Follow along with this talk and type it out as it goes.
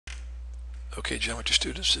Okay, geometry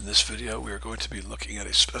students, in this video we are going to be looking at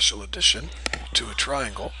a special addition to a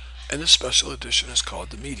triangle, and this special addition is called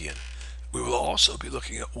the median. We will also be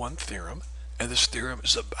looking at one theorem, and this theorem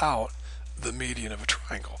is about the median of a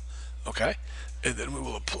triangle. Okay? And then we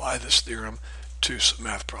will apply this theorem to some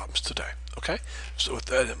math problems today. Okay? So with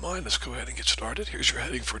that in mind, let's go ahead and get started. Here's your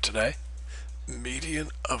heading for today: median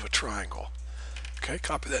of a triangle. Okay,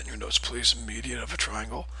 copy that in your notes, please. Median of a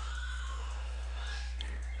triangle.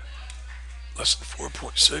 Lesson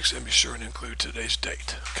 4.6, and be sure and include today's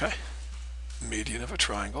date. Okay? Median of a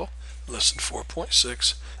triangle, lesson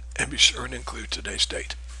 4.6, and be sure and include today's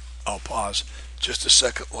date. I'll pause just a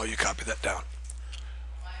second while you copy that down.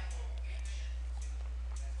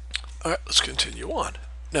 All right, let's continue on.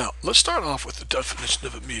 Now, let's start off with the definition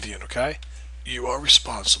of a median, okay? You are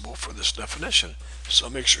responsible for this definition, so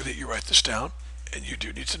make sure that you write this down, and you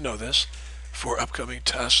do need to know this for upcoming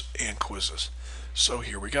tests and quizzes. So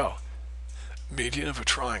here we go. Median of a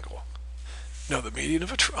triangle. Now, the median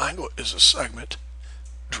of a triangle is a segment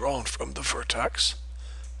drawn from the vertex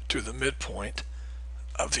to the midpoint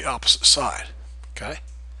of the opposite side. Okay?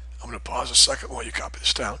 I'm going to pause a second while you copy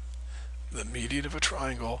this down. The median of a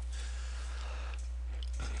triangle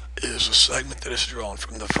is a segment that is drawn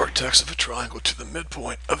from the vertex of a triangle to the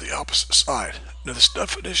midpoint of the opposite side. Now, this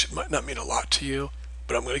definition might not mean a lot to you,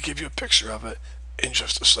 but I'm going to give you a picture of it in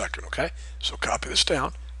just a second, okay? So copy this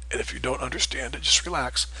down, and if you don't understand it, just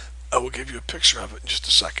relax. I will give you a picture of it in just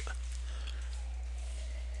a second.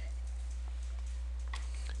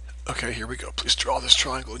 Okay, here we go. Please draw this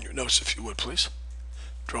triangle in your notes if you would, please.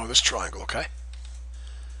 Draw this triangle, okay?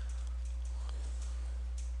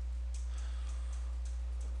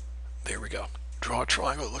 There we go. Draw a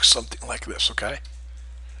triangle that looks something like this, okay?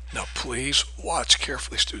 Now please watch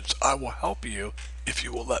carefully, students. I will help you if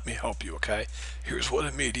you will let me help you, okay? Here's what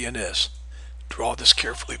a median is. Draw this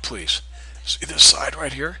carefully, please. See this side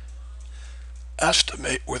right here?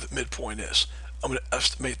 Estimate where the midpoint is. I'm going to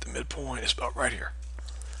estimate the midpoint is about right here.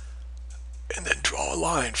 And then draw a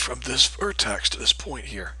line from this vertex to this point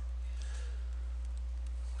here.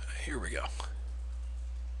 Here we go.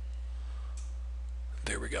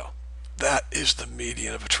 There we go. That is the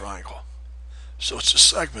median of a triangle. So it's a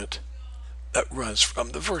segment that runs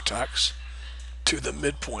from the vertex to the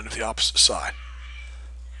midpoint of the opposite side.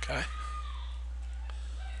 Okay?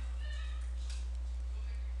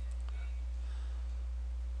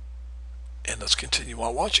 And let's continue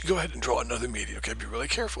on. Why don't you go ahead and draw another median, okay? Be really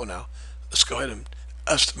careful now. Let's go ahead and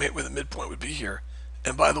estimate where the midpoint would be here.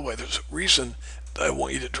 And by the way, there's a reason that I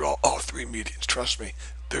want you to draw all three medians. Trust me,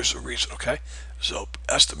 there's a reason, okay? So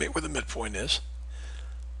estimate where the midpoint is,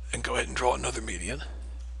 and go ahead and draw another median.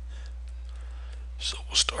 So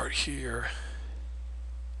we'll start here,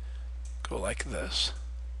 go like this.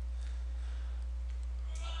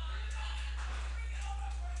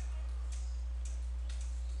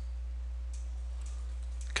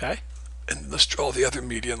 Okay, and let's draw the other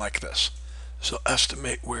median like this. So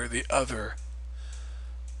estimate where the other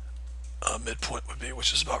midpoint would be,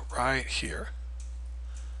 which is about right here.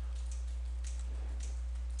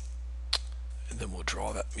 And then we'll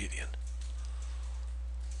draw that median.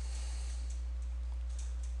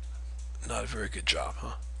 Not a very good job,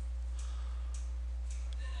 huh?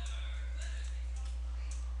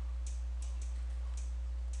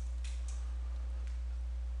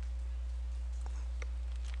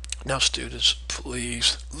 Now students,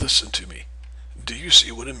 please listen to me. Do you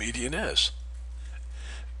see what a median is?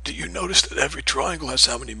 Do you notice that every triangle has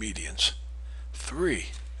how many medians? 3.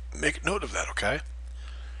 Make note of that, okay?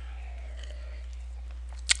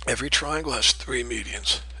 Every triangle has 3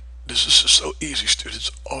 medians. This is just so easy,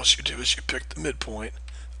 students. All you do is you pick the midpoint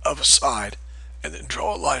of a side and then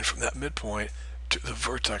draw a line from that midpoint to the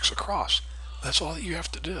vertex across. That's all that you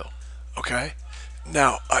have to do, okay?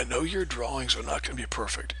 Now, I know your drawings are not going to be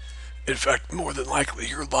perfect. In fact, more than likely,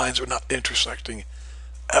 your lines are not intersecting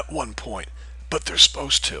at one point, but they're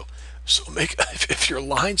supposed to. So if your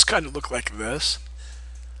lines kind of look like this,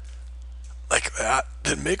 like that,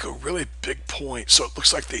 then make a really big point so it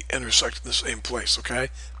looks like they intersect in the same place, okay?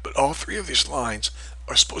 But all 3 of these lines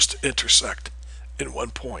are supposed to intersect in one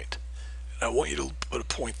point. And I want you to put a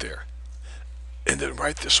point there. And then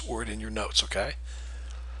write this word in your notes, okay?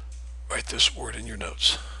 Write this word in your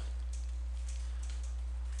notes.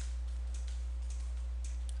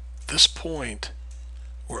 This point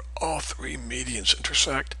where all 3 medians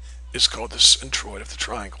intersect is called the centroid of the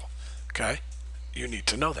triangle, okay? You need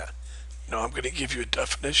to know that. Now I'm going to give you a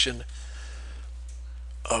definition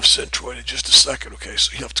of centroid in just a second, okay?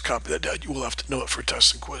 So you have to copy that down. You will have to know it for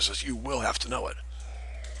tests and quizzes. You will have to know it.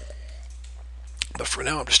 But for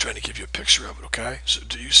now, I'm just trying to give you a picture of it, okay? So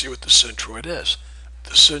do you see what the centroid is?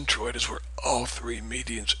 The centroid is where all three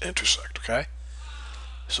medians intersect, okay?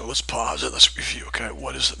 So let's pause and let's review, okay?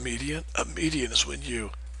 What is a median? A median is when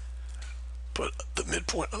you put the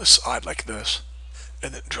midpoint on the side like this,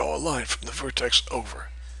 and then draw a line from the vertex over.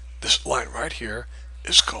 This line right here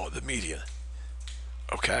is called the median,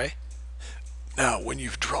 okay? Now, when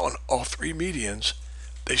you've drawn all three medians,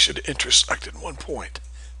 they should intersect in one point.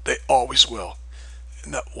 They always will.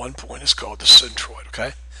 And that one point is called the centroid,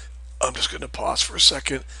 okay? I'm just going to pause for a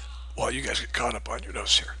second while you guys get caught up on your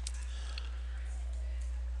notes here.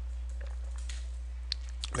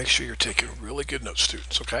 Make sure you're taking really good notes,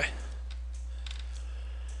 students, okay?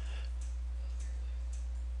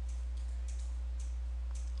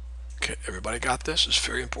 Okay, everybody got this? It's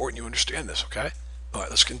very important you understand this, okay? All right,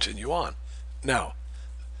 let's continue on. Now,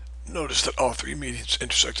 notice that all three medians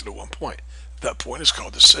intersected at one point. That point is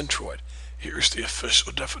called the centroid. Here's the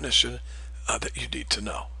official definition that you need to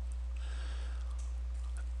know.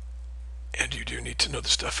 And you do need to know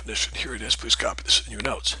this definition. Here it is. Please copy this in your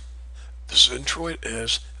notes. The centroid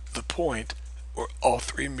is the point where all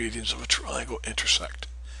three medians of a triangle intersect.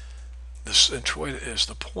 The centroid is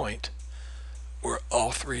the point where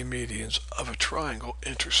all three medians of a triangle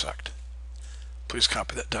intersect. Please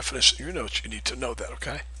copy that definition in your notes. You need to know that,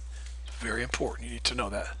 okay? It's very important. You need to know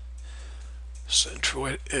that.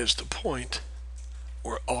 Centroid is the point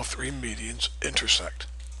where all three medians intersect.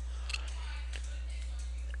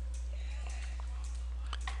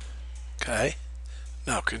 Okay?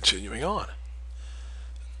 Now continuing on.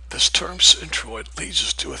 This term centroid leads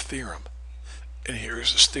us to a theorem. And here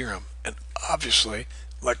is this theorem. And obviously,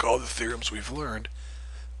 like all the theorems we've learned,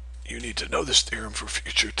 you need to know this theorem for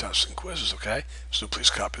future tests and quizzes, okay? So please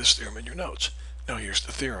copy this theorem in your notes. Now here's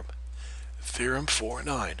the theorem. Theorem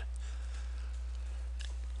 4.9.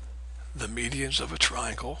 The medians of a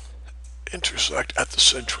triangle intersect at the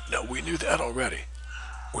centroid. Now we knew that already.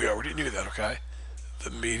 We already knew that, okay? The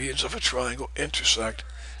medians of a triangle intersect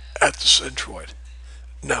at the centroid.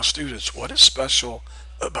 Now students, what is special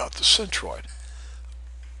about the centroid?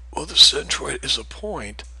 Well, the centroid is a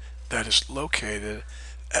point that is located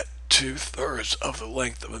at 2/3 of the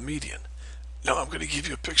length of a median. Now I'm going to give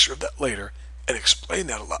you a picture of that later and explain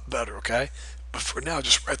that a lot better, okay? But for now,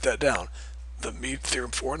 just write that down. The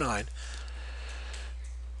theorem 4.9.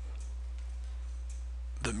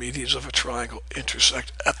 The medians of a triangle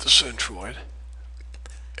intersect at the centroid,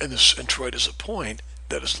 and the centroid is a point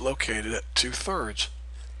that is located at 2/3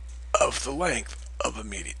 of the length of a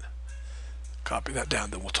median. Copy that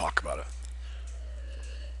down, then we'll talk about it.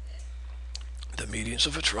 The medians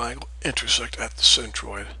of a triangle intersect at the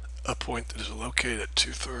centroid, a point that is located at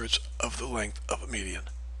 2/3 of the length of a median.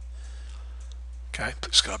 Okay,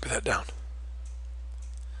 please copy that down.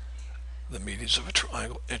 The medians of a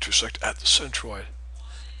triangle intersect at the centroid,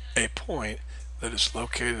 a point that is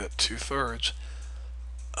located at 2/3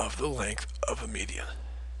 of the length of a median.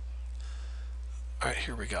 Alright,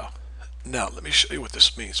 here we go. Now, let me show you what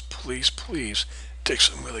this means. Please take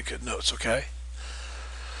some really good notes, okay?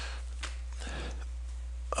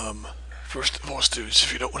 First of all, students,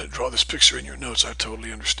 if you don't want to draw this picture in your notes, I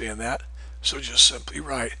totally understand that. So just simply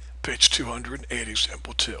write page 208,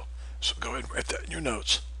 example 2. So go ahead and write that in your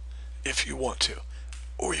notes if you want to.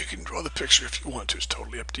 Or you can draw the picture if you want to. It's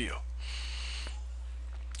totally up to you.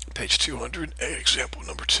 Page 208, example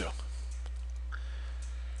number 2.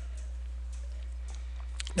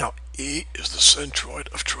 Now, E is the centroid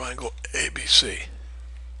of triangle ABC.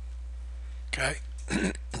 Okay?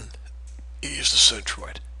 E is the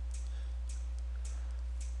centroid.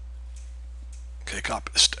 Okay,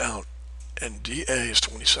 copy this down. And DA is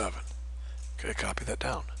 27. Okay, copy that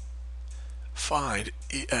down. Find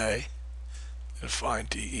EA and find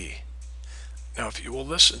DE. Now, if you will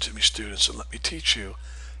listen to me, students, and let me teach you,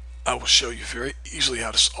 I will show you very easily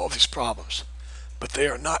how to solve these problems. But they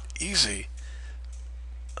are not easy.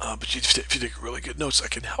 But if you take really good notes, I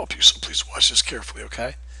can help you. So please watch this carefully,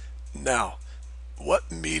 okay? Now,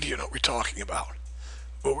 what median are we talking about?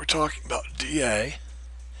 Well, we're talking about DA,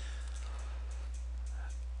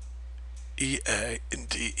 EA, and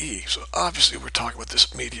DE. So obviously we're talking about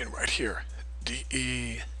this median right here.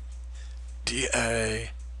 DE,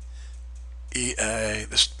 DA, EA,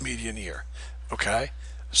 this median here. Okay?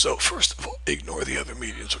 So first of all, ignore the other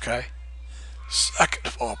medians, okay? Second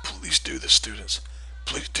of all, please do this, students.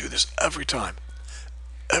 Please do this every time.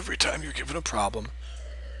 Every time you're given a problem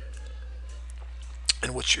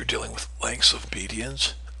in which you're dealing with lengths of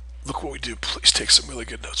medians, look what we do. Please take some really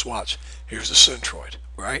good notes. Watch. Here's the centroid,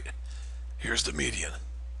 right? Here's the median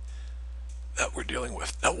that we're dealing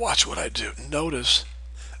with. Now watch what I do. Notice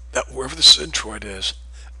that wherever the centroid is,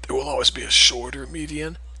 there will always be a shorter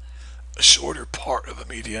median, a shorter part of the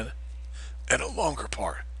median, and a longer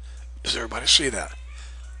part. Does everybody see that?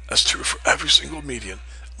 That's true for every single median.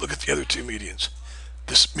 Look at the other two medians.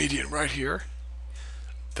 This median right here,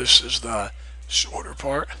 this is the shorter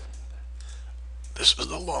part. This is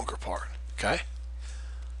the longer part, okay?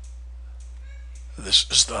 This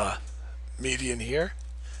is the median here.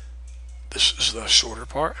 This is the shorter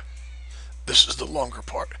part. This is the longer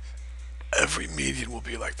part. Every median will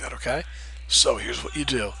be like that, okay? So here's what you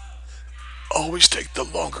do. Always take the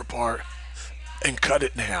longer part and cut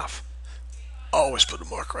it in half. Always put a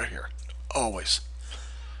mark right here. Always.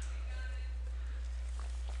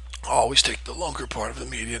 Always take the longer part of the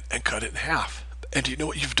median and cut it in half. And do you know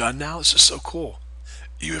what you've done now? This is so cool.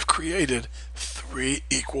 You have created 3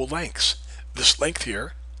 equal lengths. This length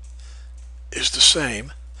here is the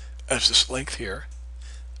same as this length here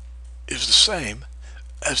is the same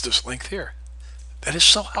as this length here. That is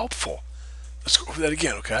so helpful. Let's go over that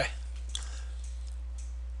again, okay?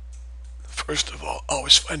 First of all,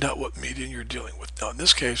 always find out what median you're dealing with. Now, in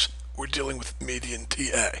this case, we're dealing with median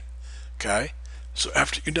DA, okay? So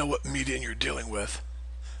after you know what median you're dealing with,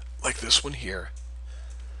 like this one here,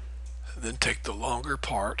 then take the longer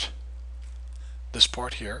part, this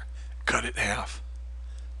part here, cut it in half,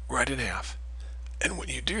 right in half. And when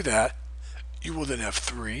you do that, you will then have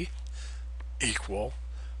 3 equal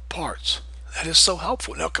parts. That is so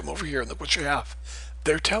helpful. Now come over here and look what you have.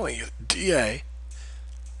 They're telling you DA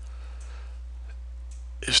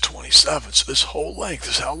is 27. So this whole length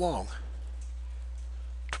is how long?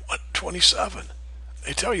 27.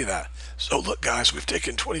 They tell you that. So look, guys, we've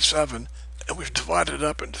taken 27 and we've divided it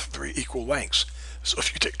up into 3 equal lengths. So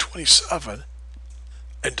if you take 27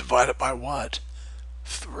 and divide it by what?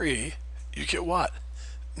 3, you get what?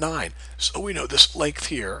 9. So we know this length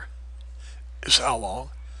here is how long?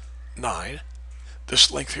 9.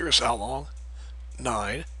 This length here is how long?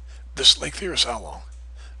 9. This length here is how long?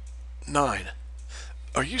 9.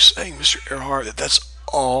 Are you saying, Mr. Earhart, that that's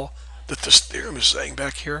all that this theorem is saying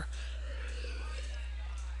back here?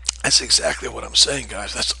 That's exactly what I'm saying,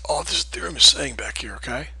 guys. That's all this theorem is saying back here,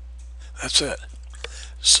 okay? That's it.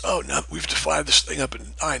 So now that we've divided this thing up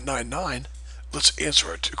in 999, let's answer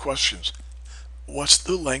our 2 questions. What's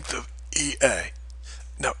the length of EA?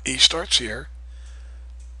 Now, E starts here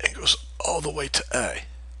and goes all the way to A.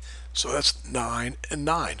 So that's 9 and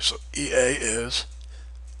 9. So EA is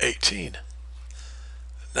 18.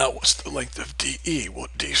 Now, what's the length of DE? Well,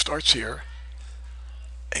 D starts here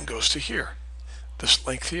and goes to here. This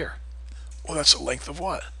length here. Well, that's the length of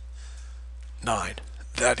what? 9.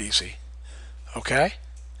 That easy. Okay?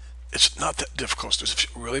 It's not that difficult. So if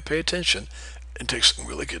you really pay attention and take some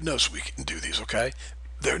really good notes, we can do these, okay?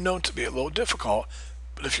 They're known to be a little difficult,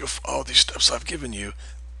 but if you'll follow these steps I've given you,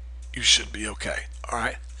 you should be okay. All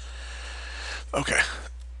right? Okay.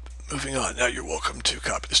 Moving on. Now you're welcome to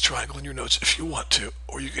copy this triangle in your notes if you want to,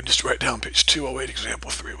 or you can just write down page 208,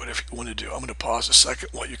 example 3, whatever you want to do. I'm going to pause a second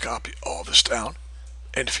while you copy all this down.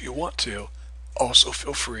 And if you want to, also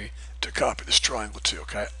feel free to copy this triangle too,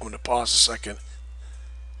 okay? I'm going to pause a second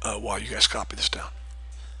while you guys copy this down.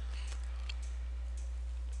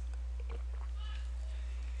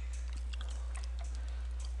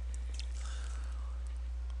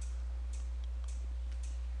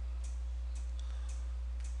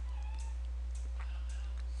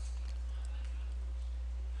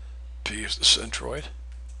 P is the centroid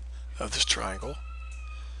of this triangle.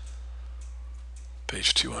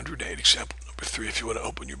 Page 208, example number 3. If you want to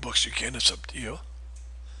open your books, you can. It's up to you.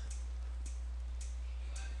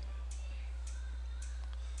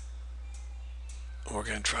 We're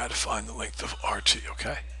going to try to find the length of RT,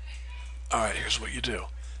 okay? All right, here's what you do.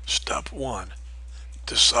 Step 1,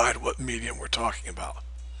 decide what median we're talking about.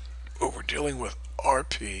 Well, we're dealing with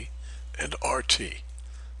RP and RT.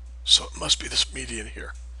 So it must be this median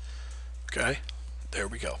here. Okay? There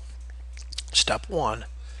we go. Step 1,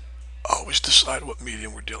 always decide what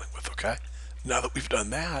median we're dealing with, okay? Now that we've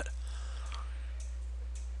done that,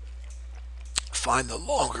 find the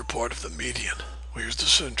longer part of the median. Well, here's the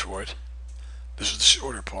centroid. This is the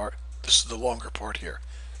shorter part. This is the longer part here.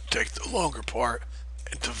 Take the longer part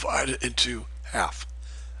and divide it into half.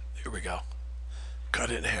 Here we go.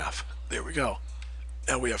 Cut it in half. There we go.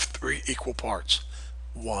 Now we have 3 equal parts.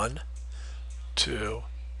 1, 2,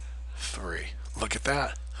 3. Look at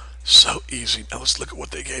that. So easy. Now let's look at what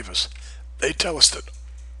they gave us. They tell us that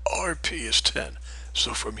RP is 10.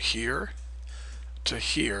 So from here to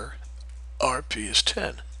here, RP is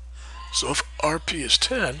 10. So if RP is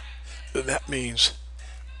 10, then that means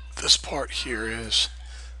this part here is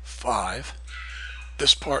 5.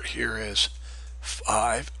 This part here is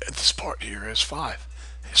 5, and this part here is 5.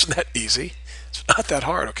 Isn't that easy? It's not that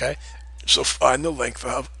hard, okay? So find the length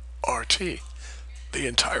of RT, the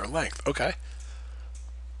entire length, okay?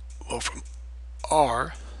 Well, from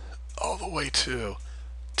R all the way to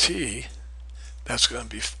T, that's going to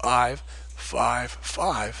be 5, 5,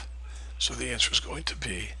 5. So the answer is going to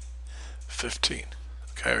be 15.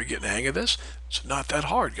 Okay, are you getting the hang of this? It's not that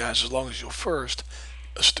hard, guys, as long as you'll first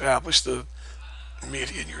establish the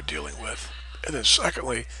median you're dealing with. And then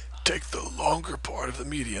secondly, take the longer part of the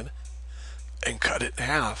median and cut it in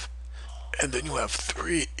half. And then you'll have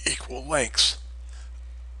 3 equal lengths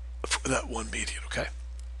for that one median, okay?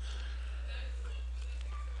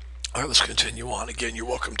 All right, let's continue on. Again, you're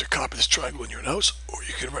welcome to copy this triangle in your notes, or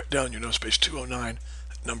you can write down your notes, page 209,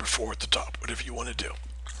 number 4 at the top, whatever you want to do.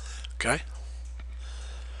 Okay?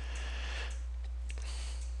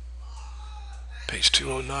 Page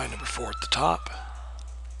 209, number 4 at the top.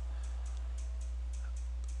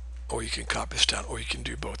 Or you can copy this down, or you can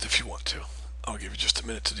do both if you want to. I'll give you just a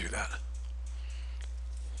minute to do that.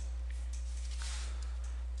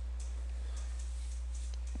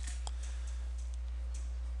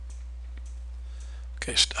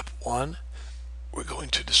 Okay, step 1, we're going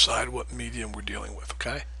to decide what median we're dealing with,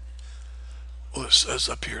 okay? Well, it says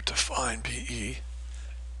up here to find BE,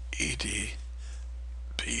 ED,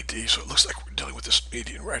 BD, so it looks like we're dealing with this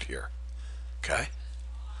median right here, okay?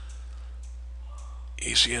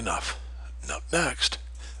 Easy enough. Now next,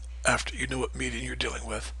 after you know what median you're dealing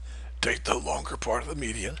with, take the longer part of the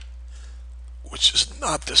median, which is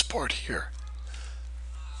not this part here,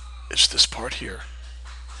 it's this part here,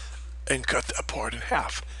 and cut that part in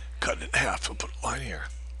half. Cut it in half, we'll put a line here.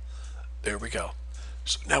 There we go.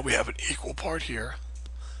 So now we have an equal part here,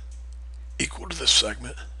 equal to this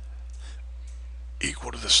segment,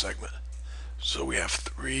 equal to this segment. So we have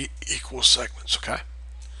 3 equal segments, okay?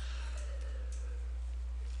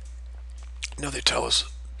 Now they tell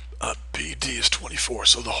us BD is 24,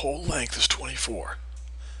 so the whole length is 24.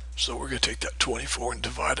 So we're going to take that 24 and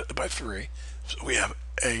divide it by 3. So we have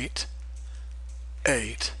 8,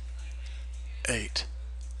 8, 8.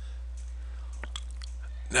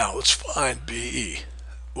 Now let's find BE.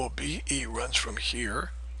 Well, BE runs from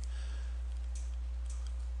here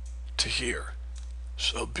to here.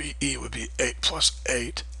 So BE would be 8 plus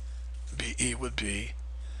 8. BE would be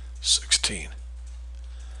 16.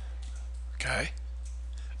 Okay?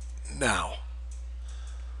 Now,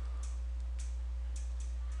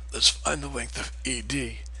 let's find the length of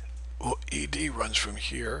ED. Well, ED runs from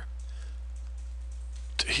here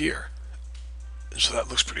to here. And so that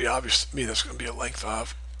looks pretty obvious to me. That's going to be a length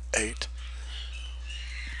of 8.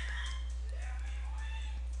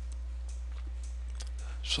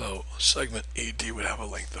 So segment ED would have a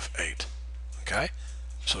length of 8. Okay?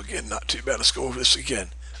 So again, not too bad. Let's go over this again.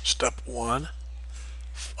 Step 1,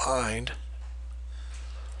 find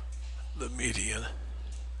the median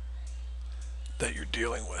that you're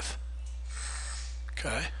dealing with.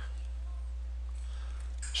 Okay?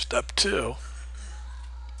 Step 2,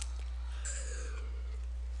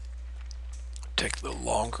 take the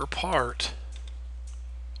longer part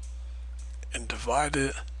and divide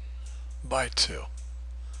it by 2.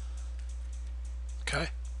 Okay?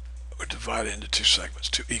 Or divide it into 2 segments,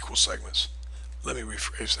 2 equal segments. Let me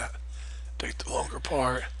rephrase that. Take the longer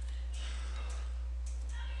part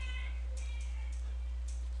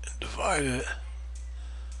and divide it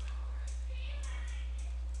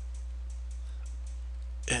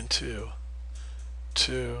into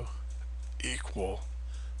 2 equal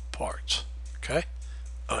parts. Okay?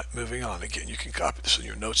 Alright, moving on. Again, you can copy this in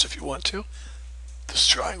your notes if you want to. This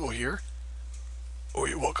triangle here, or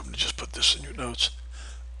you're welcome to just put this in your notes,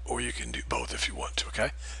 or you can do both if you want to,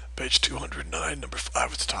 okay? Page 209, number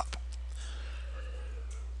 5 at the top.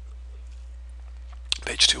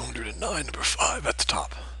 Page 209, number 5 at the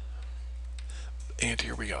top. And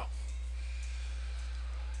here we go.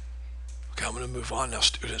 Okay, I'm going to move on now,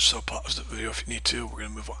 students, so pause the video if you need to. We're going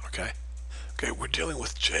to move on, okay? Okay, we're dealing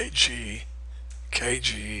with JG,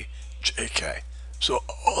 KG, JK. So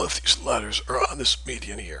all of these letters are on this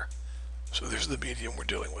median here. So there's the median we're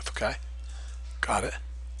dealing with, okay? Got it?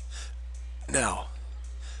 Now,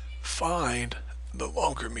 find the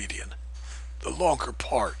longer median. The longer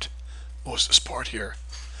part was this part here,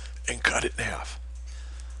 and cut it in half.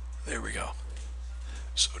 There we go.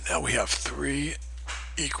 So now we have 3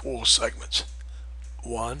 equal segments.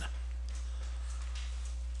 1,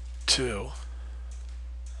 2,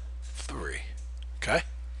 3. Okay?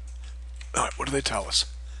 Alright, what do they tell us?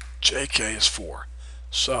 JK is 4.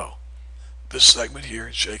 So, this segment here,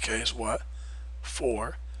 JK is what?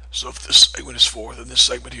 4. So if this segment is 4, then this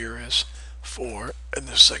segment here is 4, and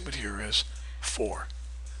this segment here is 4.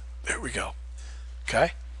 There we go.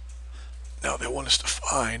 Okay? Now they want us to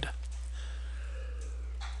find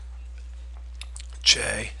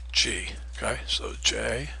JG. Okay? So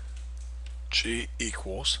JG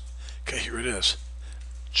equals, okay, here it is.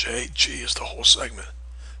 JG is the whole segment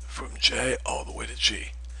from J all the way to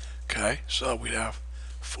G. Okay? So we'd have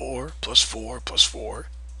 4 plus 4 plus 4.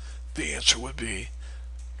 The answer would be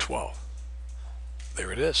 12.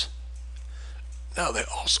 There it is. Now they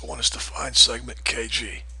also want us to find segment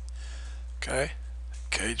KG. Okay?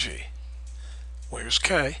 KG. Where's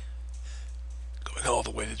K? Going all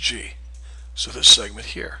the way to G. So this segment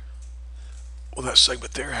here. Well, that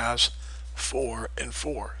segment there has 4 and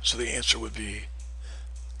 4. So the answer would be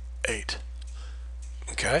 8.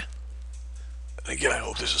 Okay? And again, I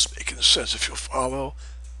hope this is making sense. If you'll follow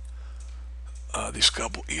these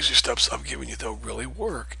couple easy steps I'm giving you, they'll really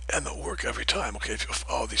work. And they'll work every time, okay, if you'll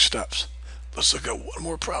follow these steps. Let's look at one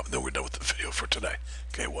more problem, then we're done with the video for today.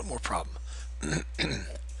 Okay, one more problem.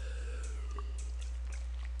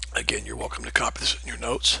 Again, you're welcome to copy this in your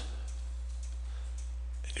notes.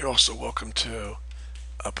 And you're also welcome to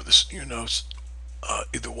put this in your notes,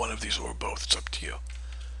 either one of these or both. It's up to you.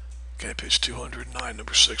 Okay, page 209,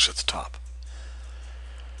 number 6 at the top.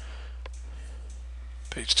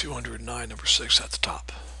 Page 209, number 6 at the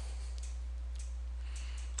top.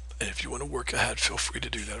 And if you want to work ahead, feel free to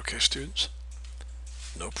do that, okay, students?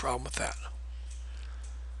 No problem with that.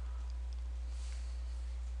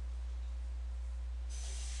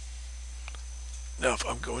 Now, if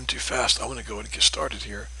I'm going too fast, I'm going to go ahead and get started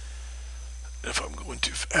here. And if I'm going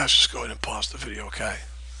too fast, just go ahead and pause the video, okay?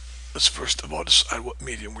 Let's first of all decide what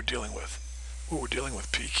medium we're dealing with. Well, we're dealing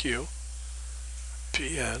with PQ,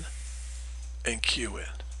 PN, and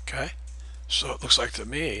QN, okay? So it looks like to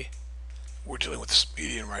me, we're dealing with this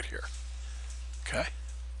median right here, okay?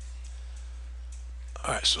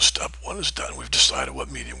 Alright, so step 1 is done. We've decided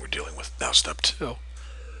what median we're dealing with. Now step 2.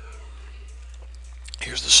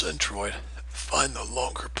 Here's the centroid. Find the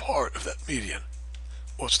longer part of that median.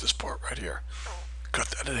 What's this part right here? Cut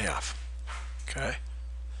that in half. Okay?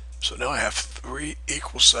 So now I have 3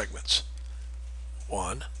 equal segments.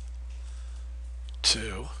 1,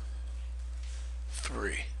 2,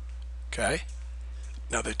 3. Okay?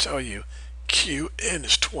 Now they tell you QN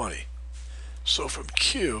is 20. So from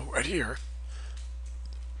Q right here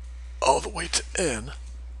all the way to N,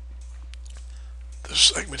 this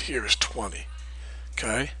segment here is 20.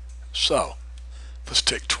 Okay? So let's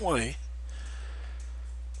take 20,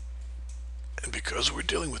 and because we're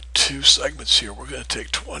dealing with 2 segments here, we're going to take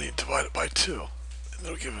 20 and divide it by 2, and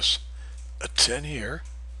that'll give us a 10 here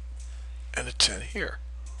and a 10 here.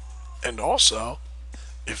 And also,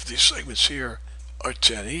 if these segments here are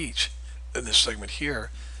 10 each, then this segment here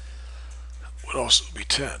would also be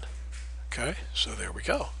 10. Okay, so there we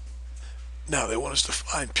go. Now they want us to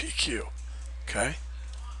find PQ. Okay,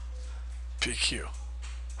 PQ.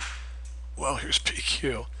 Well, here's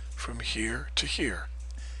PQ from here to here,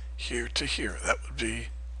 here to here. That would be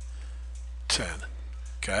 10.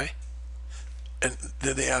 Okay, and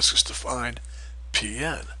then they ask us to find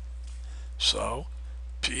PN. So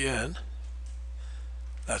PN,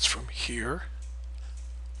 that's from here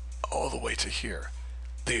all the way to here,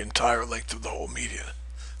 the entire length of the whole median.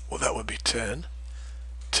 Well, that would be 10,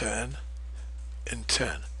 10, and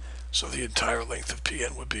 10. So the entire length of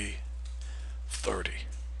PN would be 30.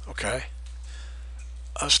 Okay?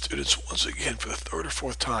 Students, once again, for the 3rd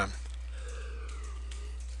or 4th time,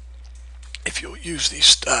 if you'll use these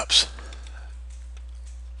steps,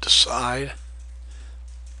 decide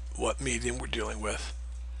what median we're dealing with,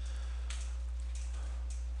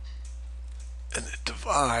 and then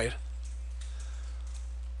divide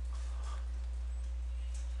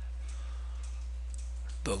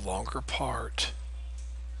the longer part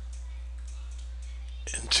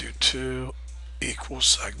into 2 equal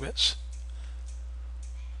segments.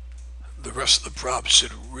 The rest of the problem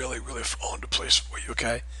should really fall into place for you,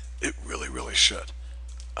 okay? It really should.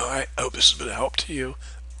 Alright, I hope this has been a help to you.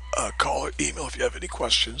 Call or email if you have any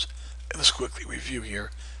questions. And let's quickly review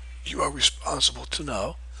here. You are responsible to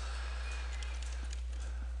know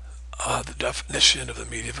the definition of the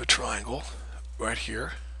median of a triangle right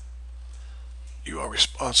here. You are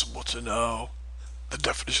responsible to know the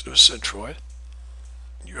definition of a centroid.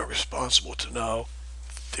 You are responsible to know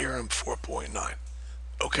theorem 4.9.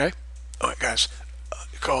 Okay? Alright guys,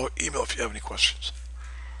 call or email if you have any questions.